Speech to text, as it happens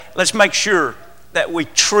let's make sure that we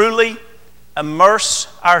truly immerse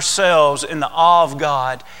ourselves in the awe of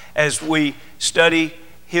God as we study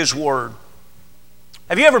His Word.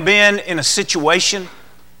 Have you ever been in a situation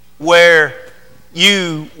where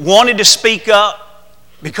you wanted to speak up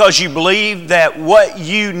because you believed that what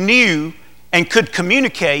you knew and could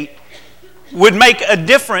communicate would make a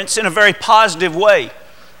difference in a very positive way?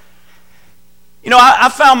 You know, I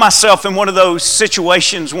found myself in one of those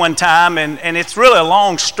situations one time, and it's really a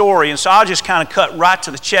long story, and so I'll just kind of cut right to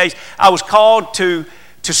the chase. I was called to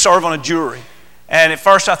serve on a jury, and at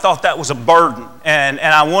first I thought that was a burden, and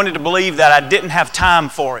I wanted to believe that I didn't have time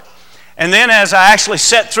for it. And then as I actually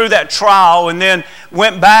sat through that trial and then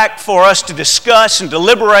went back for us to discuss and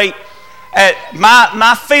deliberate,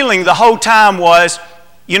 my feeling the whole time was,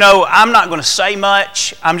 you know, I'm not going to say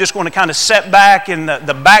much. I'm just going to kind of sit back in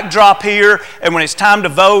the backdrop here, and when it's time to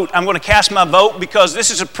vote, I'm going to cast my vote because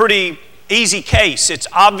this is a pretty easy case. It's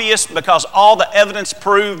obvious because all the evidence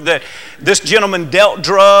proved that this gentleman dealt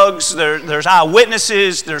drugs. There's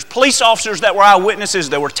eyewitnesses. There's police officers that were eyewitnesses.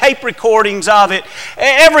 There were tape recordings of it.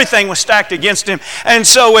 Everything was stacked against him. And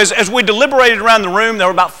so as we deliberated around the room, there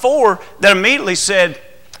were about 4 that immediately said,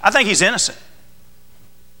 I think he's innocent.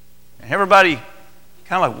 And everybody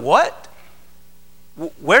kind of like, what?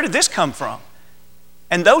 Where did this come from?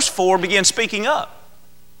 And those 4 began speaking up.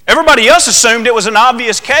 Everybody else assumed it was an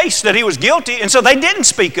obvious case that he was guilty, and so they didn't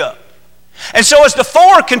speak up. And so as the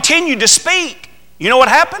 4 continued to speak, you know what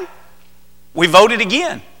happened? We voted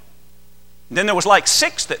again. And then there was like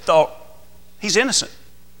 6 that thought, he's innocent.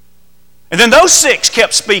 And then those 6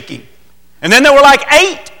 kept speaking. And then there were like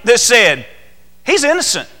 8 that said, he's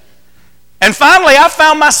innocent. And finally, I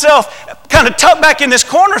found myself kind of tucked back in this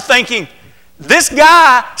corner thinking, this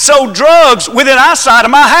guy sold drugs within eyesight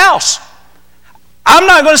of my house. I'm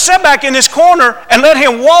not going to sit back in this corner and let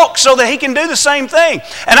him walk so that he can do the same thing.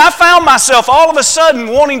 And I found myself all of a sudden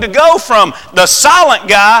wanting to go from the silent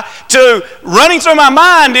guy to running through my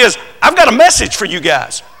mind is, I've got a message for you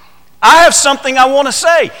guys. I have something I want to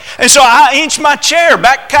say. And so I inched my chair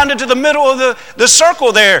back kind of to the middle of the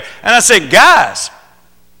circle there. And I said, guys,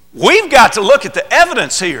 we've got to look at the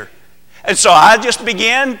evidence here. And so I just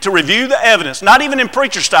began to review the evidence, not even in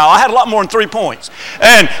preacher style. I had a lot more than 3 points.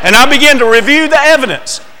 And I began to review the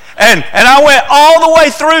evidence. And I went all the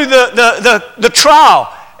way through the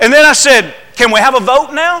trial. And then I said, can we have a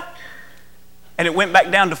vote now? And it went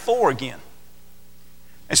back down to 4 again.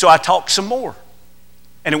 And so I talked some more.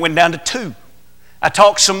 And it went down to 2. I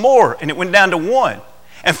talked some more, and it went down to 1.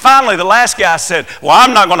 And finally, the last guy said, well,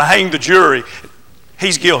 I'm not going to hang the jury.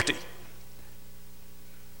 He's guilty.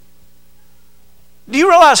 Do you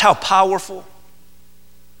realize how powerful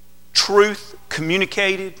truth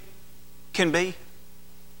communicated can be?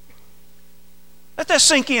 Let that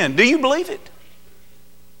sink in. Do you believe it?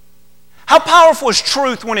 How powerful is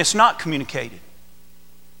truth when it's not communicated?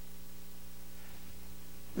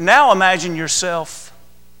 Now imagine yourself,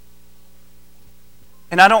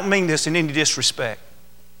 and I don't mean this in any disrespect,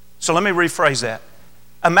 so let me rephrase that.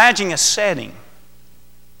 Imagine a setting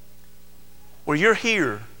where you're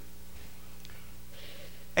here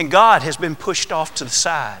and God has been pushed off to the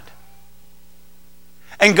side.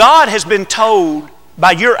 And God has been told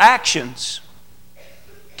by your actions,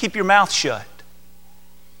 keep your mouth shut.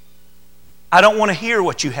 I don't want to hear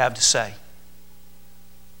what you have to say.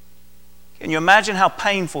 Can you imagine how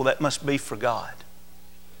painful that must be for God?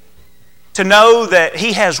 To know that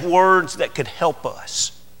He has words that could help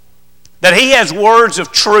us. That He has words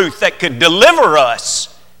of truth that could deliver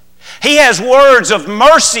us. He has words of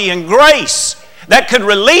mercy and grace that could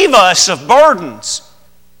relieve us of burdens.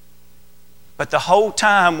 But the whole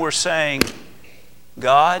time we're saying,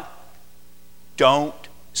 God, don't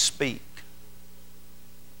speak.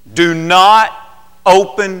 Do not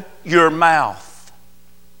open your mouth.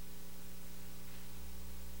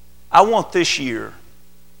 I want this year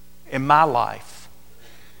in my life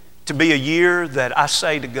to be a year that I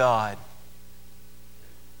say to God,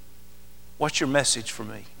 what's your message for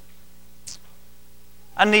me?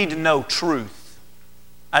 I need to know truth.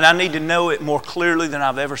 And I need to know it more clearly than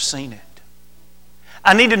I've ever seen it.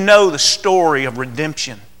 I need to know the story of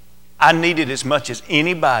redemption. I need it as much as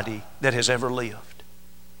anybody that has ever lived.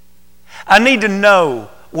 I need to know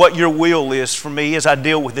what your will is for me as I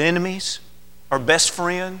deal with enemies or best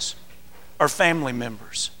friends or family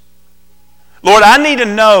members. Lord, I need to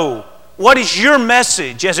know what is your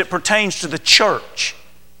message as it pertains to the church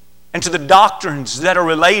and to the doctrines that are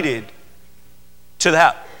related to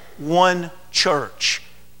that one church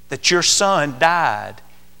that your Son died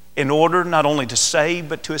in order not only to save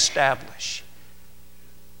but to establish.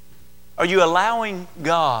 Are you allowing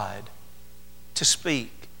God to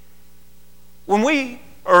speak? when we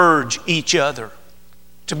urge each other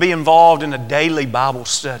to be involved in a daily Bible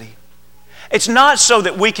study, it's not so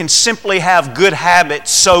that we can simply have good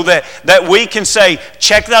habits so that we can say,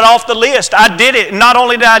 check that off the list. I did it. And not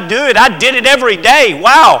only did I do it, I did it every day.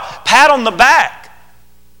 Wow, pat on the back.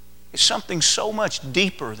 It's something so much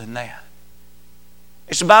deeper than that.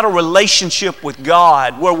 It's about a relationship with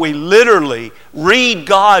God where we literally read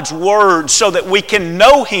God's Word so that we can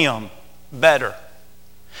know Him better,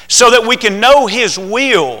 so that we can know His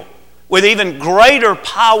will with even greater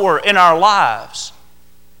power in our lives.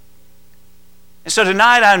 And so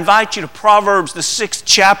tonight I invite you to Proverbs, the 6th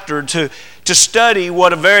chapter, to study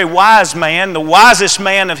what a very wise man, the wisest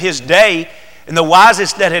man of his day, and the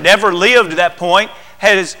wisest that had ever lived at that point,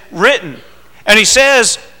 has written. And he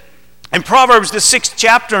says in Proverbs, the 6th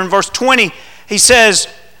chapter, in verse 20, he says,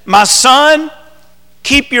 "My son,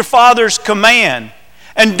 keep your father's command,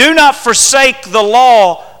 and do not forsake the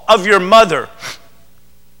law of your mother."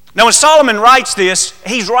 Now when Solomon writes this,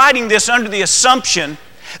 he's writing this under the assumption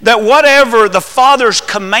that whatever the Father's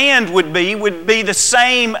command would be the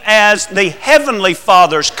same as the Heavenly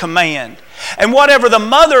Father's command. And whatever the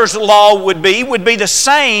mother's law would be the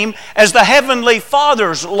same as the Heavenly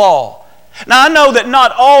Father's law. Now I know that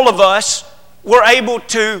not all of us were able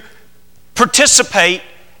to participate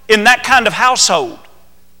in that kind of household.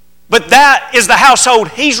 But that is the household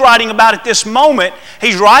he's writing about at this moment.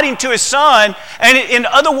 He's writing to his son, and in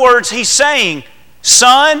other words, he's saying,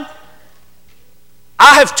 "Son,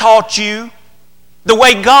 I have taught you the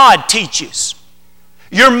way God teaches.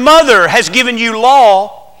 Your mother has given you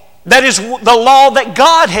law that is the law that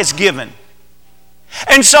God has given.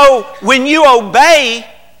 And so when you obey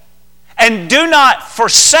and do not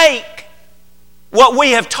forsake what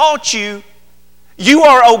we have taught you, you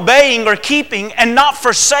are obeying or keeping and not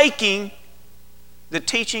forsaking the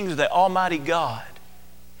teachings of the Almighty God."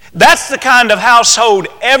 That's the kind of household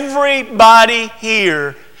everybody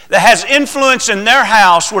here that has influence in their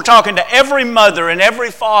house, we're talking to every mother and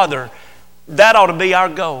every father, that ought to be our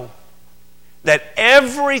goal. That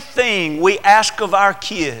everything we ask of our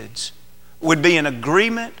kids would be in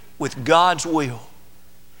agreement with God's will.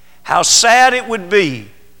 How sad it would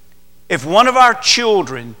be if one of our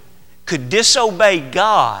children could disobey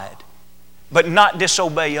God but not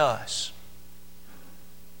disobey us.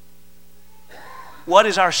 What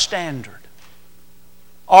is our standard?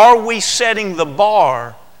 Are we setting the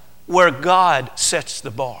bar where God sets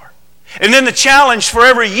the bar? And then the challenge for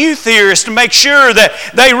every youth here is to make sure that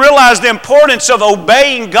they realize the importance of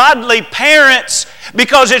obeying godly parents,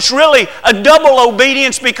 because it's really a double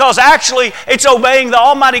obedience, because actually it's obeying the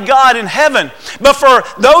Almighty God in heaven. But for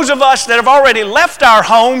those of us that have already left our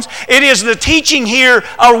homes, it is the teaching here,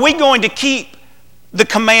 are we going to keep the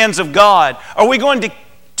commands of God? Are we going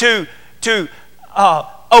to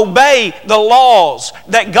obey the laws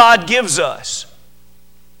that God gives us?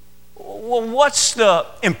 Well, what's the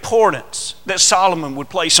importance that Solomon would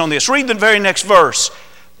place on this? Read the very next verse.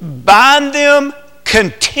 "Bind them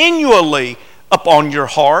continually upon your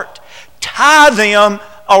heart. Tie them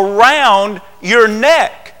around your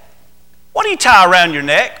neck." What do you tie around your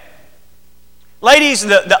neck? Ladies,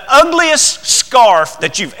 the ugliest scarf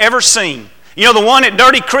that you've ever seen, you know, the one at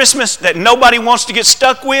Dirty Christmas that nobody wants to get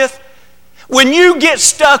stuck with? When you get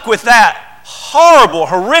stuck with that horrible,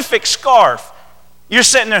 horrific scarf, you're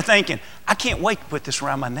sitting there thinking, "I can't wait to put this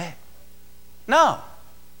around my neck." No,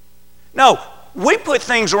 we put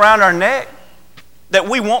things around our neck that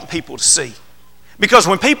we want people to see. Because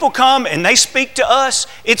when people come and they speak to us,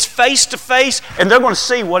 it's face to face, and they're going to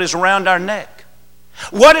see what is around our neck.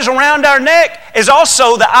 What is around our neck is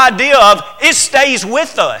also the idea of it stays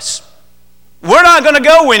with us. We're not going to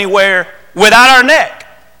go anywhere without our neck.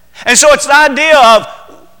 And so it's the idea of,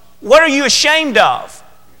 what are you ashamed of?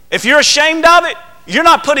 If you're ashamed of it, you're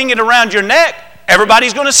not putting it around your neck.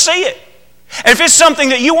 Everybody's going to see it. And if it's something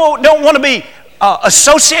that you don't want to be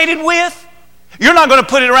associated with, you're not going to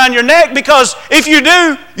put it around your neck, because if you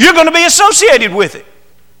do, you're going to be associated with it.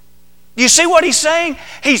 You see what he's saying?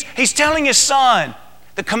 He's telling his son,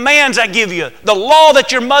 the commands I give you, the law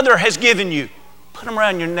that your mother has given you, put them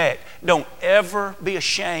around your neck. Don't ever be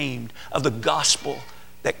ashamed of the gospel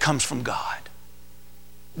that comes from God.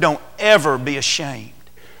 Don't ever be ashamed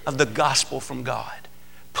of the gospel from God.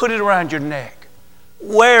 Put it around your neck.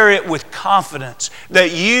 Wear it with confidence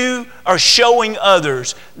that you are showing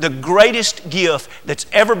others the greatest gift that's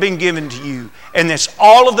ever been given to you, and that's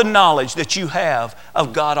all of the knowledge that you have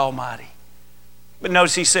of God Almighty. But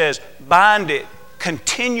notice he says, bind it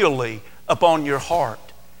continually upon your heart.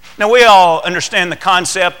 Now, we all understand the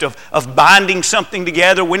concept of binding something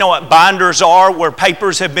together. We know what binders are, where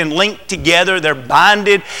papers have been linked together. They're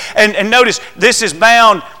binded. And notice, this is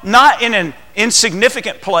bound not in an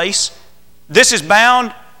insignificant place. This is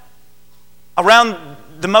bound around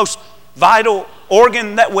the most vital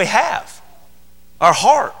organ that we have, our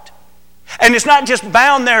heart. And it's not just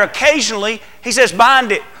bound there occasionally. He says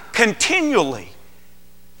bind it continually.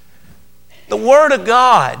 The Word of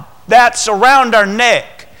God that's around our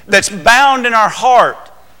neck, that's bound in our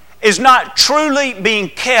heart, is not truly being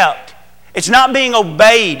kept. It's not being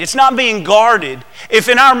obeyed. It's not being guarded. If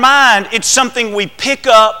in our mind it's something we pick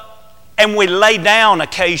up and we lay down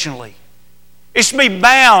occasionally. It's to be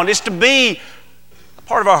bound. It's to be a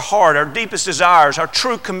part of our heart, our deepest desires, our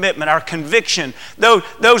true commitment, our conviction.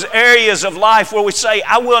 Those areas of life where we say,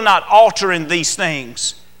 I will not alter in these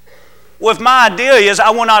things. Well, if my idea is I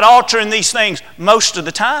will not alter in these things most of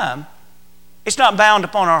the time, it's not bound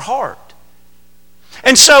upon our heart.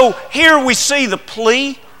 And so here we see the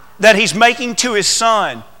plea that he's making to his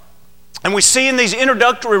son. And we see in these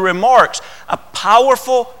introductory remarks a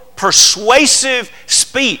powerful, persuasive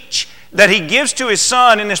speech that he gives to his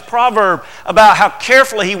son in this proverb about how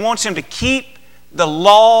carefully he wants him to keep the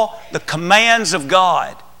law, the commands of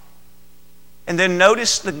God. And then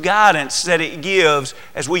notice the guidance that it gives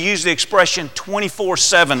as we use the expression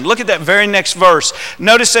 24/7. Look at that very next verse.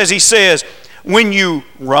 Notice as he says, when you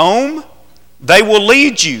roam, they will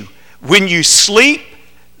lead you. When you sleep,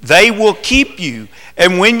 they will keep you.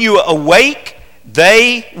 And when you awake,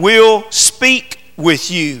 they will speak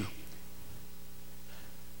with you.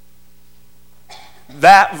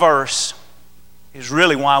 That verse is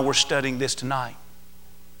really why we're studying this tonight.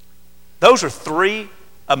 Those are three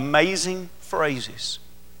amazing phrases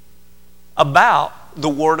about the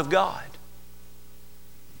Word of God.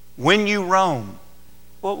 When you roam.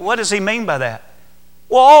 Well, what does he mean by that?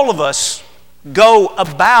 Well, all of us go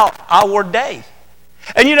about our day.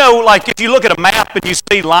 And you know, like if you look at a map and you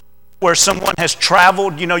see lines where someone has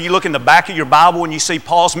traveled, you know, you look in the back of your Bible and you see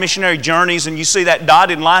Paul's missionary journeys and you see that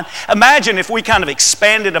dotted line. Imagine if we kind of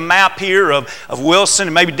expanded a map here of Wilson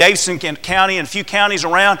and maybe Davidson County and a few counties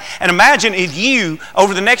around. And imagine if you,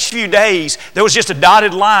 over the next few days, there was just a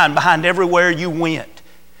dotted line behind everywhere you went.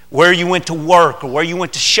 Where you went to work, or where you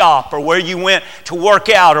went to shop, or where you went to work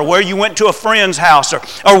out, or where you went to a friend's house, or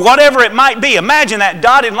whatever it might be. Imagine that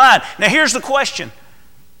dotted line. Now here's the question.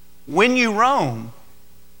 When you roam,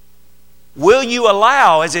 will you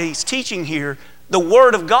allow, as he's teaching here, the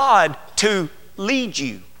Word of God to lead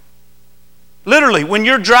you? Literally, when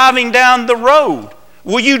you're driving down the road,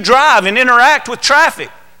 will you drive and interact with traffic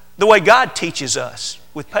the way God teaches us,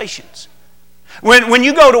 with patience? When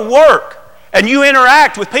you go to work and you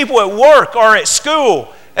interact with people at work or at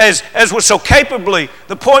school, as was so capably,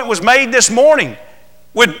 the point was made this morning,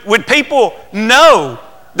 would people know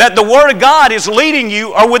that the Word of God is leading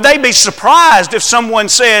you, or would they be surprised if someone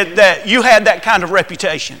said that you had that kind of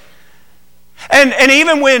reputation? And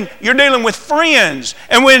even when you're dealing with friends,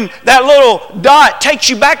 and when that little dot takes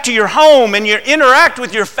you back to your home and you interact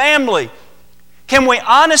with your family, can we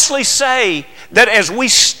honestly say that as we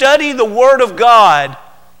study the Word of God,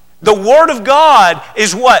 the Word of God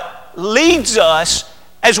is what leads us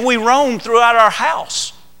as we roam throughout our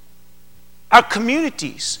house, our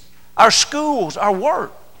communities, our schools, our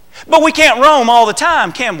work? But we can't roam all the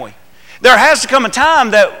time, can we? There has to come a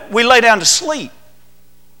time that we lay down to sleep.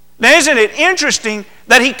 Now, isn't it interesting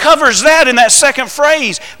that he covers that in that second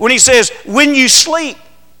phrase when he says, when you sleep,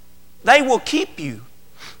 they will keep you.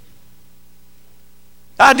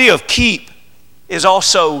 The idea of keep is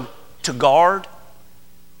also to guard.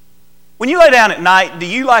 When you lay down at night, do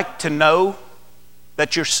you like to know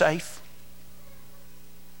that you're safe?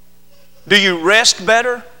 Do you rest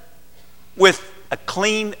better with a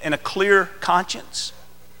clean and a clear conscience?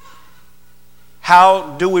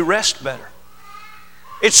 How do we rest better?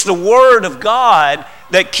 It's the Word of God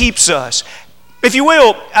that keeps us. If you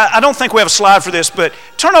will, I don't think we have a slide for this, but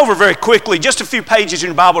turn over very quickly, just a few pages in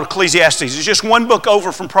your Bible to Ecclesiastes. It's just one book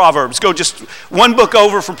over from Proverbs. Go just one book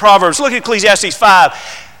over from Proverbs. Look at Ecclesiastes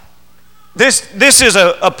 5. This is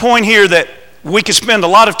a point here that we could spend a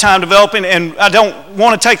lot of time developing, and I don't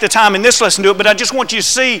want to take the time in this lesson to do it, but I just want you to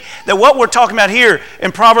see that what we're talking about here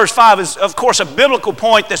in Proverbs 5 is, of course, a biblical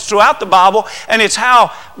point that's throughout the Bible, and it's how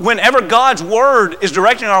whenever God's Word is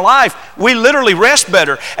directing our life, we literally rest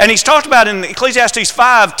better. And he's talked about in Ecclesiastes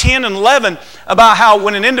 5, 10 and 11 about how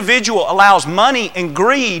when an individual allows money and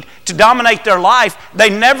greed to dominate their life,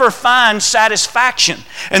 they never find satisfaction.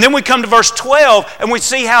 And then we come to verse 12, and we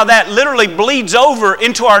see how that literally bleeds over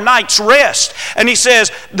into our night's rest. And he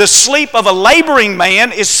says, the sleep of a laboring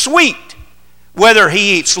man is sweet, whether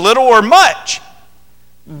he eats little or much.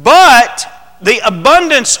 But the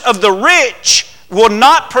abundance of the rich will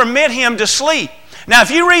not permit him to sleep. Now,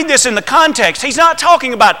 if you read this in the context, he's not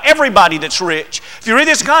talking about everybody that's rich. If you read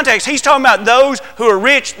this in context, he's talking about those who are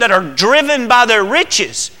rich that are driven by their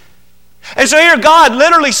riches. And so here God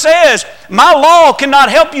literally says, my law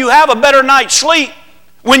cannot help you have a better night's sleep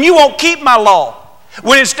when you won't keep my law.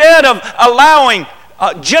 When instead of allowing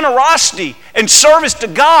generosity and service to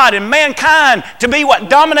God and mankind to be what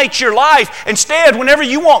dominates your life, instead, whenever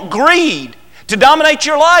you want greed to dominate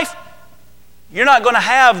your life, you're not going to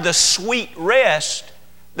have the sweet rest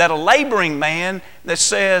that a laboring man that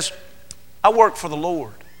says, I work for the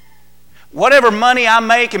Lord. Whatever money I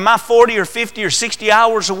make in my 40 or 50 or 60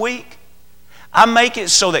 hours a week, I make it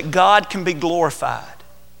so that God can be glorified.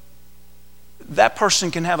 That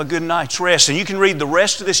person can have a good night's rest. And you can read the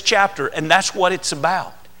rest of this chapter, and that's what it's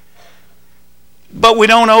about. But we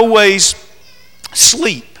don't always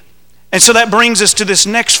sleep. And so that brings us to this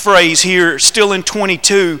next phrase here, still in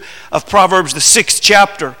 22 of Proverbs, the 6th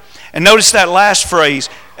chapter. And notice that last phrase,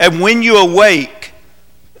 and when you awake,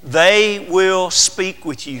 they will speak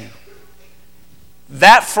with you.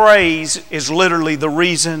 That phrase is literally the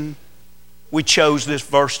reason we chose this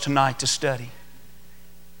verse tonight to study.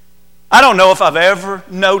 I don't know if I've ever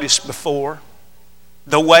noticed before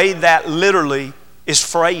the way that literally is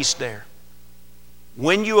phrased there.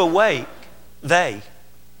 When you awake, they.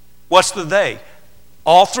 What's the they?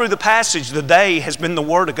 All through the passage, the they has been the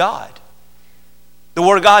Word of God. The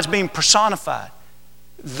Word of God's being personified.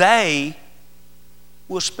 They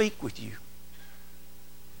will speak with you.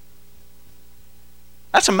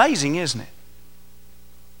 That's amazing, isn't it?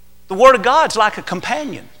 The Word of God's like a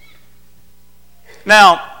companion.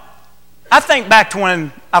 Now, I think back to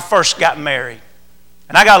when I first got married.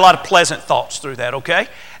 And I got a lot of pleasant thoughts through that, okay?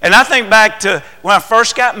 And I think back to when I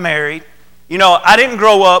first got married. You know, I didn't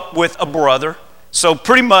grow up with a brother. So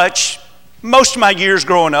pretty much, most of my years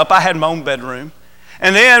growing up, I had my own bedroom.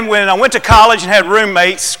 And then when I went to college and had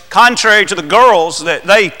roommates, contrary to the girls that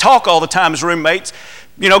they talk all the time as roommates,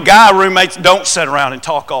 you know, guy roommates don't sit around and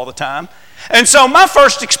talk all the time. And so my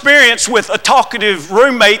first experience with a talkative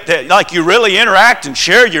roommate that like you really interact and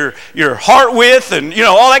share your heart with and, you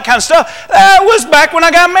know, all that kind of stuff, that was back when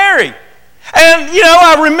I got married. And, you know,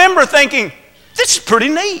 I remember thinking, this is pretty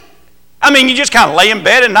neat. I mean, you just kind of lay in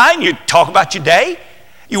bed at night and you talk about your day.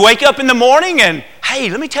 You wake up in the morning and, hey,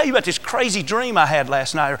 let me tell you about this crazy dream I had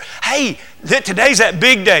last night. Or, hey, today's that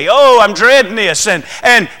big day. Oh, I'm dreading this. And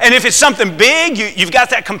if it's something big, you've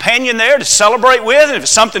got that companion there to celebrate with. And if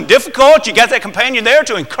it's something difficult, you got that companion there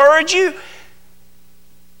to encourage you.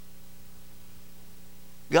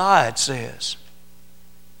 God says,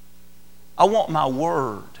 I want my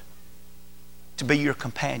word to be your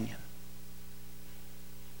companion.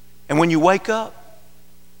 And when you wake up,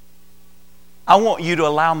 I want you to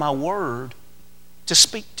allow my word to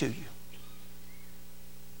speak to you.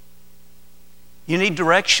 You need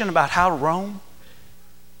direction about how to roam.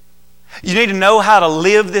 You need to know how to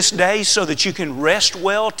live this day so that you can rest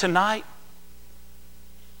well tonight.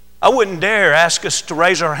 I wouldn't dare ask us to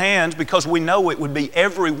raise our hands because we know it would be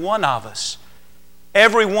every one of us.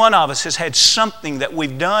 Every one of us has had something that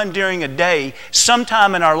we've done during a day,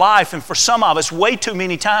 sometime in our life, and for some of us, way too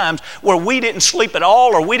many times, where we didn't sleep at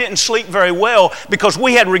all or we didn't sleep very well because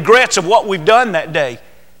we had regrets of what we've done that day.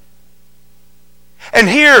 And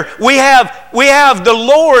here we have the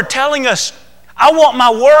Lord telling us, I want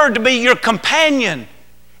my word to be your companion.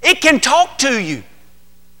 It can talk to you.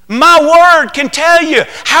 My word can tell you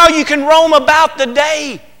how you can roam about the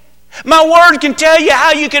day. My word can tell you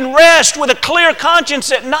how you can rest with a clear conscience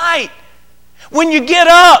at night. When you get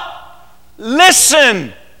up,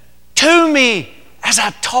 listen to me as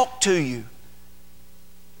I talk to you.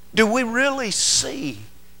 Do we really see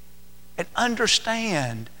and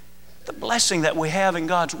understand the blessing that we have in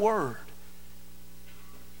God's Word?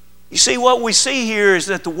 You see, what we see here is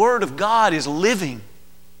that the Word of God is living.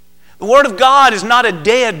 The Word of God is not a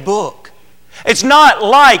dead book. It's not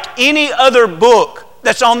like any other book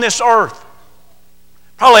that's on this earth.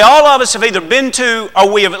 Probably all of us have either been to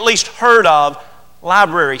or we have at least heard of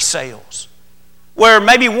library sales, where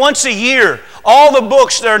maybe once a year all the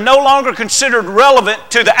books that are no longer considered relevant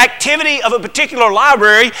to the activity of a particular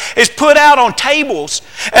library is put out on tables,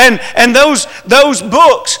 and those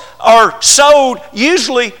books are sold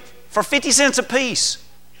usually for 50 cents a piece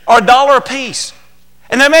or $1 a piece.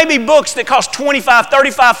 And there may be books that cost $25,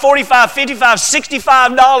 $35, $45, $55,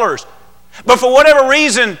 $65. But for whatever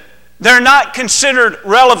reason, they're not considered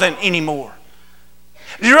relevant anymore.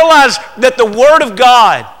 Do you realize that the Word of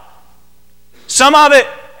God, some of it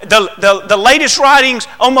the latest writings,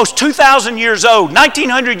 almost 2,000 years old,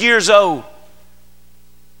 1,900 years old.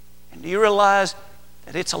 And do you realize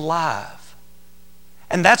that it's alive?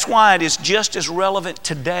 And that's why it is just as relevant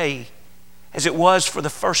today as it was for the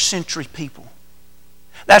first century people.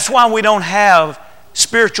 That's why we don't have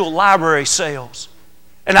spiritual library sales.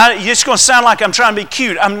 And it's going to sound like I'm trying to be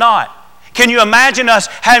cute. I'm not. Can you imagine us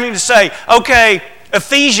having to say, okay,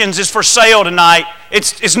 Ephesians is for sale tonight.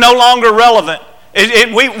 It's no longer relevant.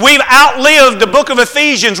 We've outlived the book of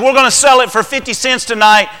Ephesians. We're going to sell it for 50 cents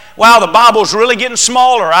tonight. Wow, the Bible's really getting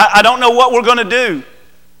smaller. I don't know what we're going to do.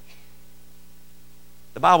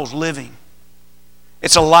 The Bible's living.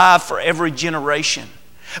 It's alive for every generation.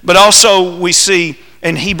 But also we see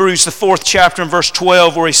in Hebrews, the 4th chapter, in verse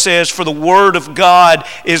 12, where he says, "For the word of God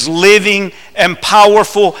is living and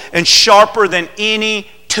powerful and sharper than any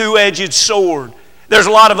two-edged sword." There's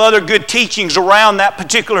a lot of other good teachings around that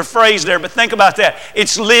particular phrase there, but think about that.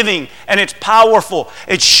 It's living and it's powerful.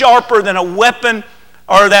 It's sharper than a weapon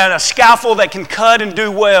or than a scalpel that can cut and do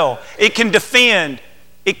well. It can defend.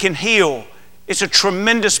 It can heal. It's a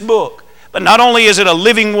tremendous book. But not only is it a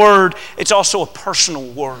living word, it's also a personal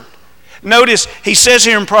word. Notice, he says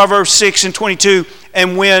here in Proverbs 6:22,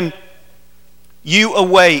 "And when you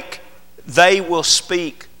awake, they will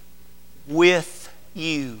speak with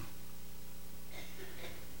you."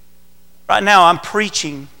 Right now, I'm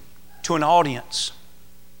preaching to an audience.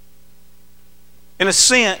 In a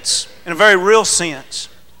sense, in a very real sense,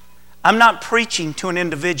 I'm not preaching to an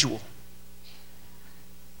individual.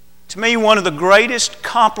 To me, one of the greatest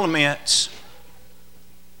compliments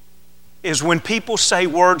is when people say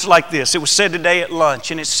words like this. It was said today at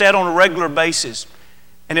lunch, and it's said on a regular basis.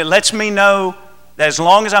 And it lets me know that as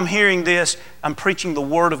long as I'm hearing this, I'm preaching the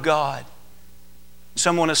Word of God.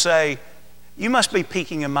 Someone will say, "You must be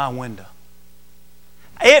peeking in my window.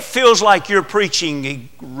 It feels like you're preaching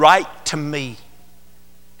right to me.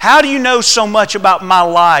 How do you know so much about my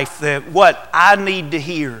life that what I need to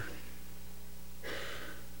hear?"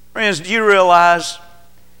 Friends, do you realize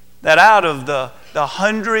that out of the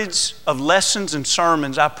hundreds of lessons and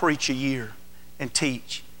sermons I preach a year and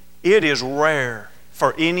teach, it is rare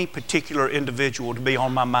for any particular individual to be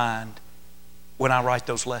on my mind when I write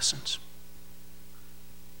those lessons.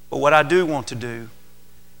 But what I do want to do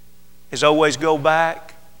is always go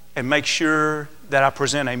back and make sure that I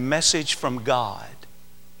present a message from God,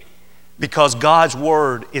 because God's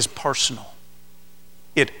Word is personal.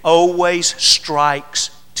 It always strikes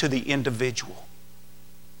to the individual.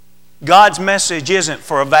 God's message isn't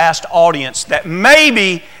for a vast audience that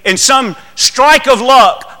maybe in some strike of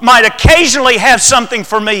luck might occasionally have something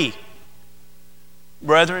for me.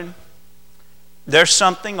 Brethren, there's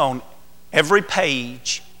something on every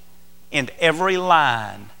page and every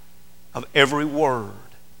line of every word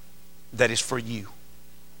that is for you.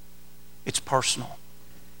 It's personal.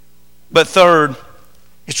 But third,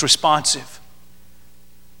 it's responsive.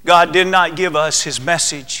 God did not give us His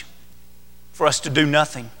message for us to do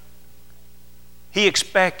nothing. He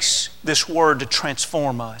expects this Word to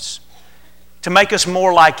transform us, to make us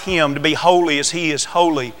more like Him, to be holy as He is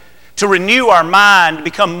holy, to renew our mind, to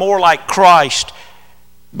become more like Christ.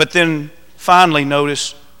 But then finally,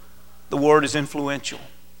 notice, the Word is influential.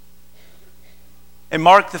 In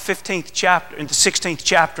Mark the 15th chapter, in the 16th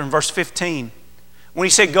chapter, in verse 15, when He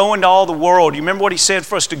said, "Go into all the world," you remember what He said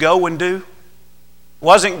for us to go and do? It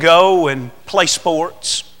wasn't go and play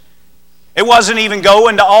sports. It wasn't even go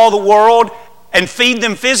into all the world and feed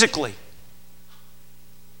them physically.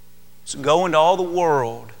 So go into all the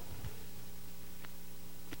world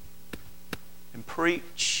and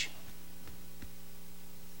preach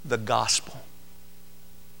the gospel.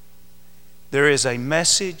 There is a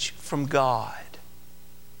message from God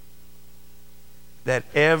that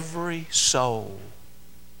every soul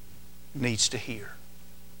needs to hear.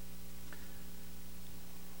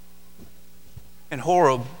 In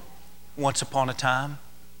Horeb, once upon a time,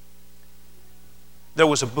 there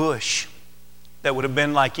was a bush that would have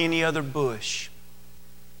been like any other bush,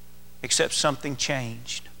 except something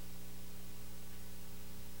changed.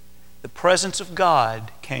 The presence of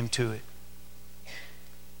God came to it.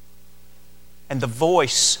 And the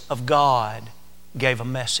voice of God gave a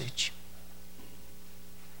message.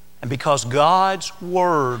 And because God's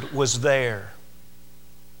Word was there,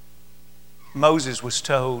 Moses was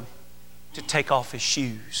told to take off his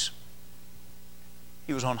shoes.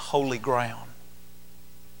 He was on holy ground.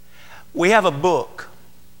 We have a book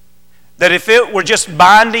that if it were just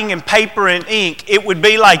binding and paper and ink, it would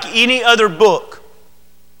be like any other book.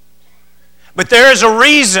 But there is a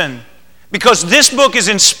reason, because this book is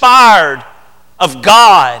inspired of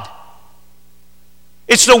God.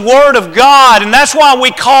 It's the Word of God, and that's why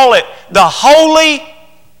we call it the Holy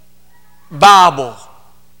Bible.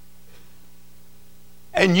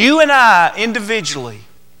 And you and I, individually,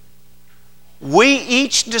 we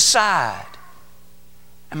each decide,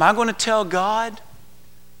 am I going to tell God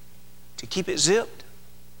to keep it zipped?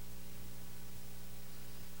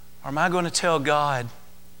 Or am I going to tell God,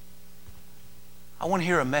 I want to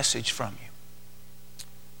hear a message from you.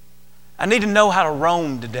 I need to know how to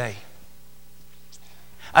roam today.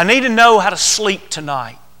 I need to know how to sleep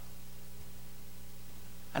tonight.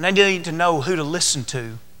 And I need to know who to listen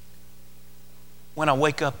to when I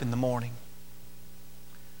wake up in the morning.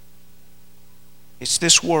 It's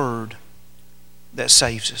this Word that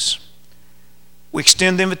saves us. We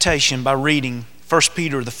extend the invitation by reading 1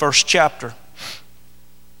 Peter, the first chapter.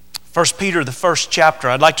 1 Peter, the first chapter.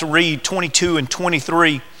 I'd like to read 22 and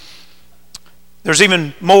 23. There's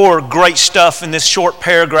even more great stuff in this short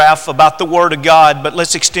paragraph about the Word of God, but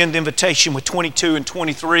let's extend the invitation with 22 and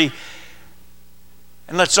 23.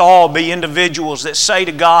 And let's all be individuals that say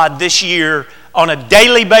to God this year on a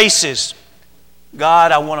daily basis,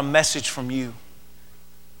 God, I want a message from you.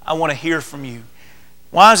 I want to hear from you.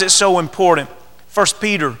 Why is it so important? 1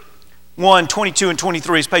 Peter 1, 22 and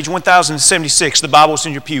 23 is page 1076. The Bible's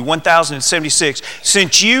in your pew. 1076.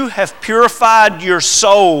 Since you have purified your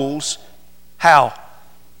souls, how?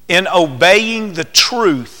 In obeying the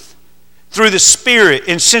truth through the Spirit,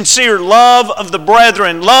 in sincere love of the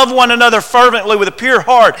brethren. Love one another fervently with a pure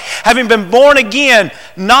heart, having been born again,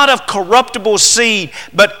 not of corruptible seed,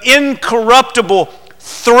 but incorruptible,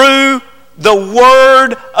 through the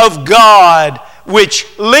Word of God, which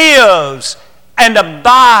lives and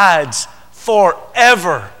abides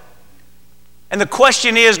forever. And the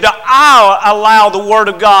question is, do I allow the Word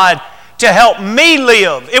of God to help me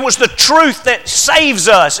live? It was the truth that saves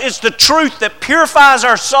us. It's the truth that purifies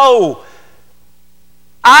our soul.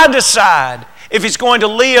 I decide if it's going to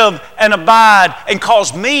live and abide and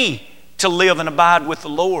cause me to live and abide with the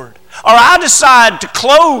Lord. Or I decide to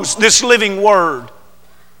close this living Word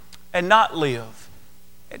and not live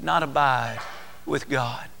and not abide with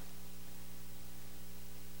God.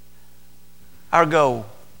 Our goal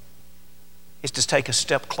is to take a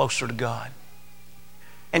step closer to God.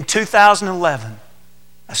 In 2011,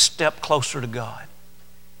 a step closer to God.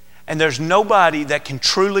 And there's nobody that can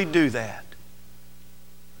truly do that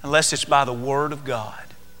unless it's by the Word of God,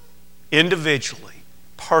 individually,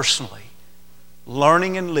 personally,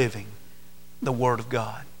 learning and living the Word of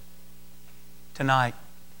God. Tonight,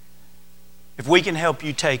 if we can help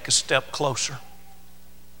you take a step closer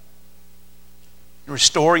in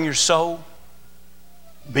restoring your soul,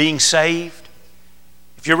 being saved,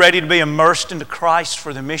 if you're ready to be immersed into Christ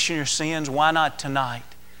for the remission of your sins, why not tonight?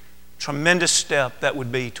 Tremendous step that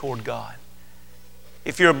would be toward God.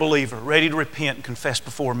 If you're a believer, ready to repent and confess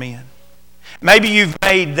before men. Maybe you've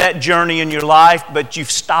made that journey in your life, but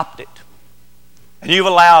you've stopped it. And you've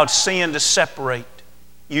allowed sin to separate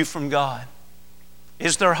you from God.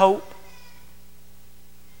 Is there hope?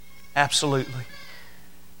 Absolutely.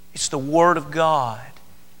 It's the Word of God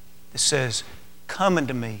that says, come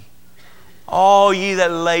unto me, all ye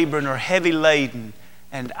that labor and are heavy laden,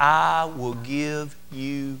 and I will give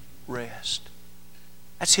you rest.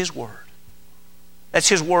 That's His Word. That's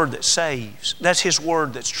His Word that saves. That's His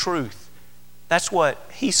Word that's truth. That's what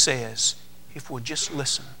He says if we'll just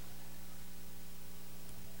listen.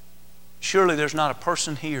 Surely there's not a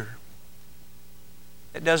person here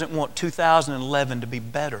that doesn't want 2011 to be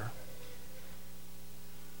better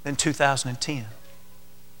than 2010.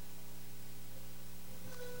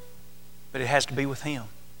 But it has to be with Him.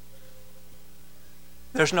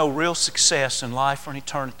 There's no real success in life or in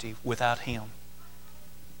eternity without Him.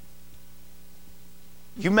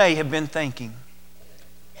 You may have been thinking,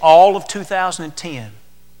 all of 2010,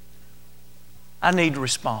 I need to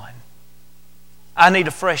respond. I need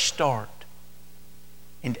a fresh start.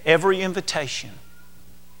 And every invitation,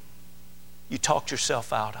 you talked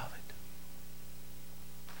yourself out of it.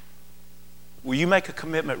 Will you make a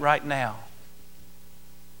commitment right now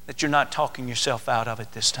that you're not talking yourself out of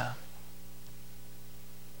it this time?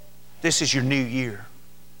 This is your new year.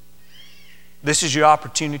 This is your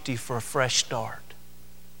opportunity for a fresh start.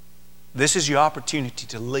 This is your opportunity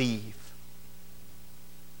to leave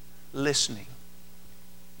listening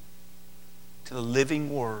to the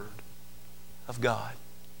living Word of God.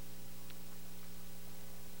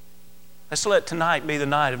 Let's let tonight be the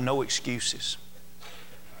night of no excuses.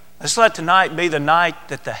 Let's let tonight be the night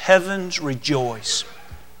that the heavens rejoice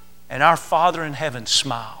and our Father in heaven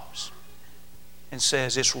smiles and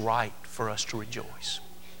says it's right for us to rejoice.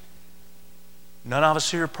 None of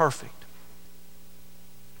us here are perfect.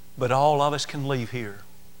 But all of us can leave here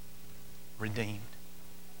redeemed.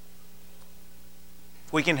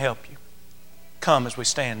 If we can help you, come as we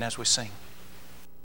stand and as we sing.